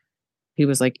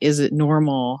was like, is it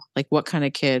normal? Like, what kind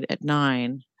of kid at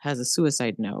 9 has a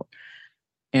suicide note?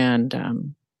 And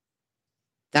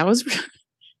that was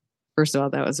first of all,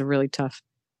 that was a really tough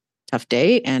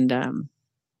day. And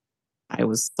I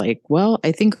was like, well,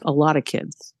 I think a lot of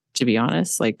kids, to be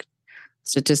honest, like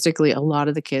statistically, a lot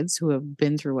of the kids who have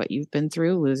been through what you've been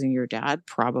through, losing your dad,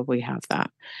 probably have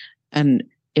that. And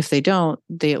if they don't,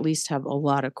 they at least have a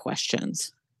lot of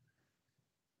questions.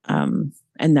 And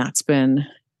that's been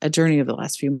a journey of the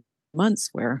last few months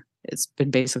where it's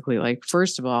been basically like,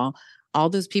 first of all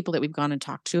those people that we've gone and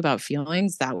talked to about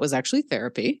feelings, that was actually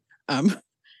therapy.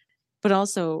 But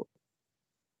also,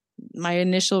 my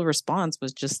initial response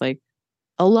was just like,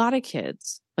 a lot of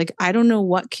kids, like, I don't know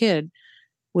what kid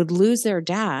would lose their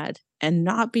dad and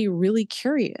not be really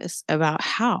curious about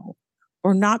how,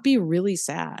 or not be really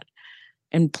sad.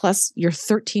 And plus, you're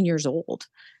 13 years old.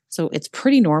 So it's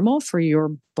pretty normal for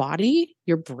your body,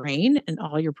 your brain, and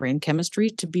all your brain chemistry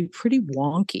to be pretty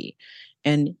wonky.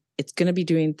 And it's going to be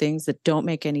doing things that don't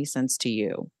make any sense to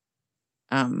you.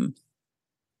 Um,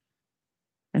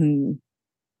 and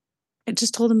I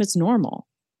just told him it's normal,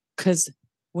 because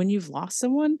when you've lost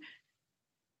someone,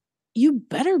 you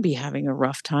better be having a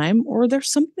rough time or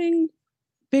there's something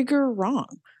bigger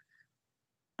wrong.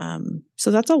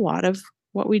 So that's a lot of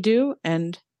what we do.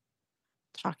 And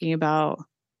talking about,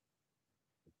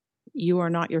 you are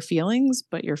not your feelings,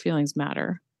 but your feelings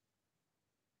matter.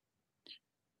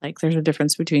 Like, there's a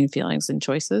difference between feelings and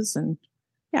choices. And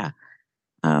yeah.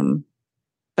 Um,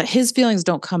 but his feelings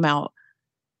don't come out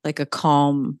like a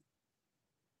calm.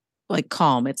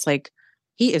 It's like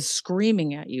he is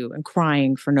screaming at you and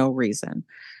crying for no reason.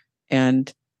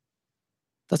 And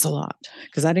that's a lot,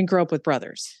 because I didn't grow up with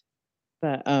brothers.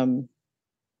 But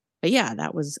yeah,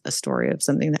 that was a story of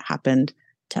something that happened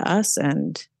to us.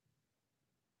 And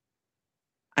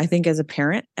I think as a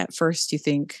parent, at first you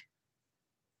think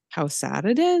how sad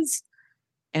it is,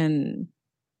 and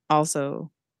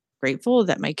also grateful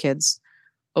that my kids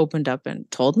opened up and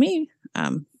told me.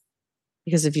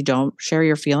 Because if you don't share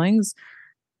your feelings,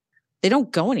 they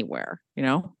don't go anywhere.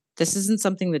 This isn't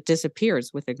something that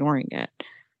disappears with ignoring it.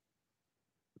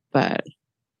 But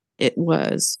it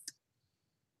was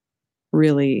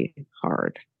really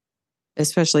hard,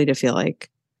 especially to feel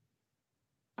like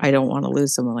I don't want to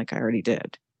lose someone like I already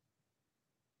did.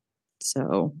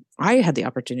 So I had the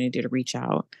opportunity to reach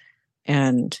out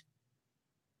and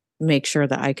make sure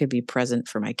that I could be present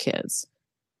for my kids.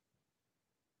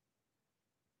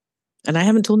 And I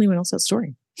haven't told anyone else that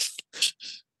story.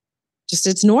 Just,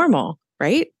 it's normal,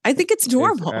 right? I think it's It's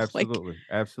normal. Like, absolutely,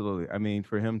 absolutely. I mean,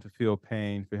 for him to feel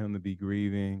pain, for him to be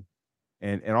grieving,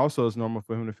 and also it's normal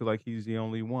for him to feel like he's the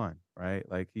only one, right?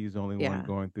 Like he's the only one yeah.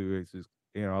 going through it. It's just,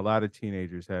 a lot of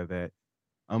teenagers have that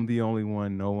I'm the only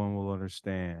one, no one will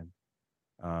understand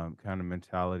kind of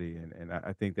mentality. And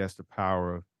I think that's the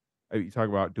power of, you talk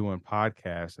about doing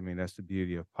podcasts. I mean, that's the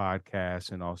beauty of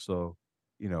podcasts and also,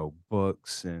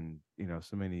 books and,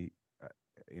 so many, uh,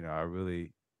 I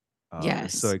really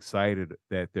is so Yes. excited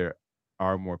that there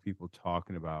are more people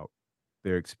talking about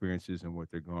their experiences and what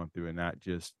they're going through and not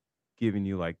just giving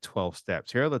you like 12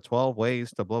 steps. Here are the 12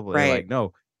 ways to blah, blah. They're Right. like,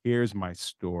 no, here's my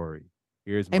story.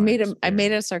 Here's I my made a I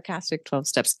made a experience. sarcastic 12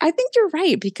 steps. I think you're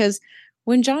right because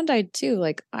when John died too,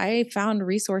 like I found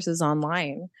resources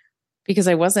online because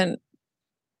I wasn't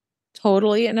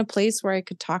totally in a place where I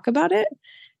could talk about it,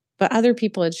 but other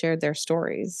people had shared their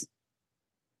stories.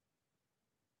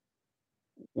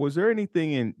 Was there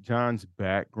anything in John's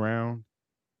background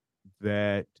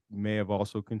that may have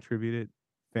also contributed?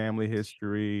 Family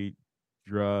history,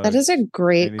 That is a drugs,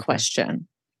 great anything? question.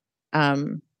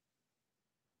 Um,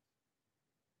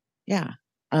 yeah.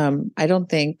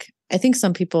 I think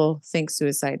some people think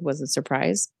suicide was a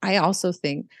surprise. I also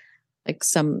think like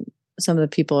some of the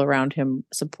people around him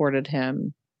supported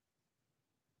him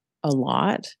a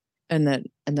lot and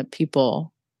that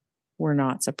people were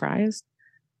not surprised.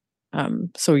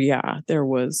 So yeah, there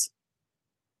was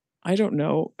I don't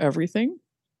know everything,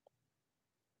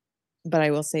 but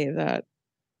I will say that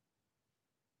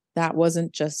that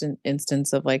wasn't just an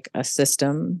instance of like a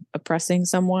system oppressing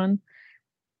someone.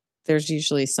 There's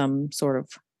usually some sort of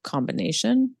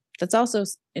combination. That's also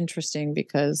interesting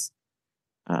because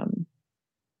um,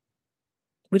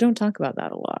 we don't talk about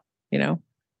that a lot, you know,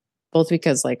 both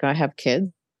because like I have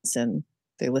kids and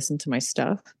they listen to my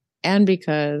stuff, and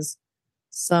because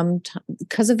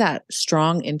of that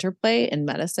strong interplay in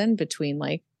medicine between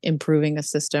like improving a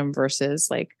system versus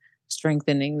like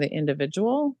strengthening the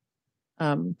individual.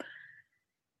 Um,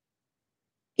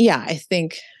 yeah, I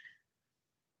think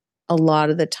a lot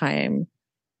of the time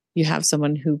you have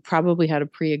someone who probably had a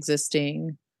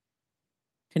pre-existing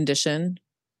condition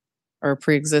or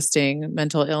pre-existing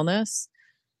mental illness.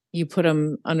 You put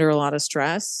them under a lot of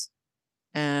stress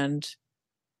and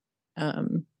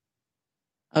um,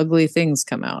 ugly things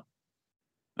come out.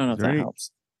 I don't know Is if there that any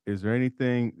helps. is there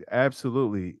anything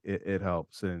absolutely it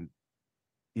helps and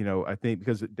I think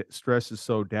because stress is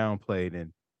so downplayed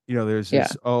and there's Yeah.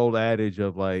 this old adage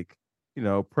of like,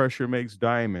 pressure makes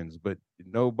diamonds, but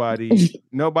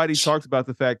nobody talks about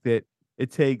the fact that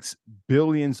it takes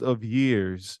billions of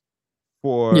years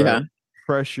Yeah. for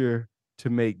pressure to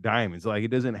make diamonds. Like it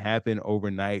doesn't happen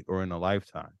overnight or in a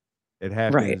lifetime. It Right.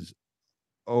 happens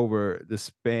over the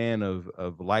span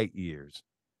of light years.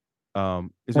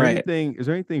 Right. Is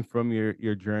there anything from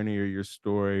your journey or your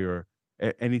story or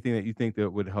anything that you think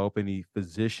that would help any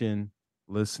physician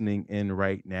listening in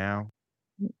right now?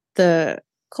 The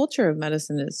culture of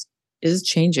medicine is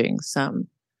changing some,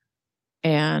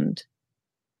 and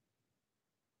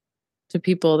to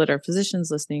people that are physicians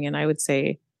listening, and I would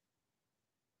say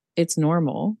it's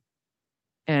normal.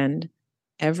 And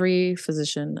every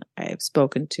physician I've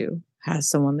spoken to has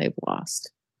someone they've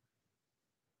lost.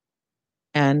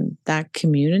 And that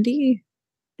community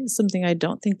is something I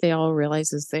don't think they all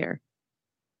realize is there.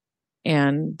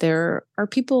 And there are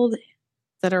people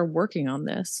that are working on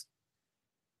this,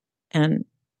 and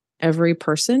every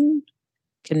person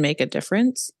can make a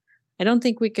difference. I don't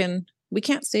think we can't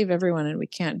save everyone and we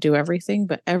can't do everything,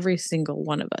 but every single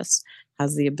one of us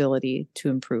has the ability to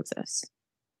improve this.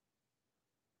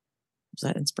 Is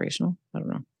that inspirational? I don't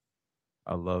know.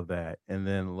 I love that. And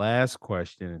then last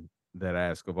question that I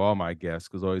ask of all my guests,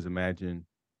 because I always imagine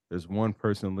there's one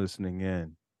person listening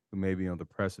in who may be on the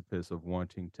precipice of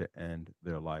wanting to end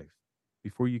their life.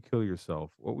 Before you kill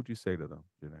yourself, what would you say to them,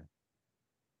 Janae?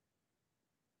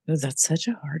 Oh, that's such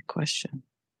a hard question.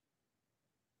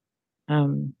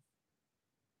 Um,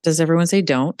 does everyone say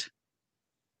don't?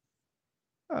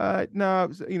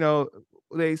 No,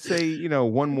 they say,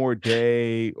 one more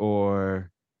day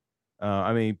or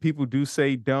I mean, people do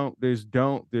say don't, there's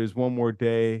one more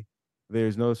day,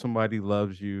 there's no somebody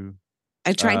loves you.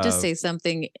 I tried to Uh, say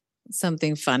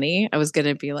something funny. I was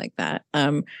gonna be like that.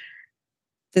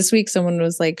 This week someone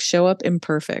was like, show up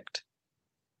imperfect.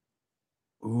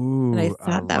 And I I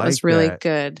thought that was like really that.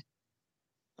 good.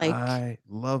 Like I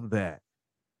love that.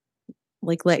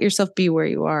 like let yourself be where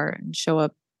you are and show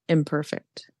up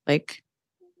imperfect. Like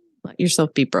let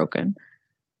yourself be broken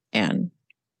and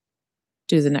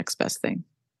do the next best thing.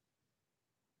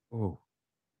 Oh,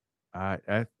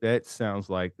 that sounds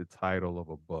like the title of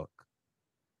a book.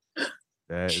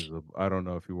 That is I don't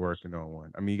know if you're working on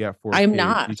one. I mean, you got 4 I'm kids.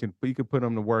 not. You can put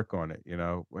them to work on it, you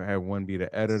know. Have one be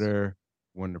the editor,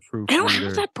 one the I don't have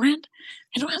proofreader. that brand.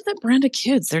 I don't have that brand of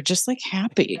kids. They're just like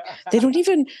happy. They don't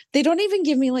even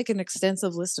give me like an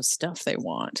extensive list of stuff they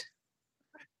want.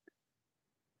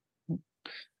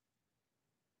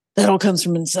 That all comes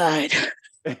from inside.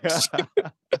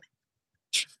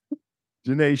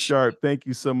 Janae Sharp, thank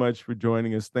you so much for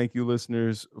joining us. Thank you,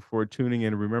 listeners, for tuning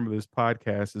in. Remember, this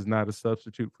podcast is not a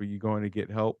substitute for you going to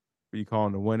get help, for you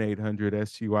calling the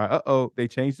 1-800-STY. Uh-oh, they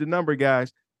changed the number,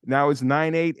 guys. Now it's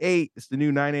 988. It's the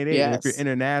new 988. And if you're Yes.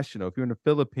 international, if you're in the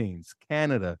Philippines,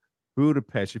 Canada,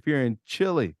 Budapest, if you're in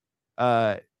Chile,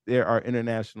 there are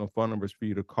international phone numbers for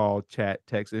you to call, chat,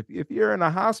 text. If you're in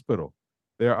a hospital,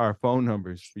 there are phone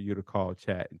numbers for you to call,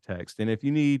 chat, and text. And if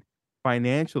you need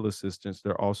financial assistance,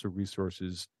 there are also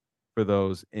resources for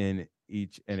those in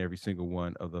each and every single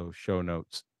one of those show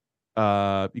notes.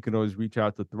 You can always reach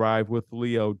out to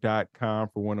thrivewithleo.com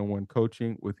for one-on-one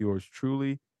coaching with yours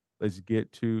truly. Let's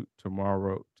get to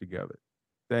tomorrow together.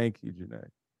 Thank you, Janae.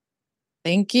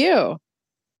 Thank you.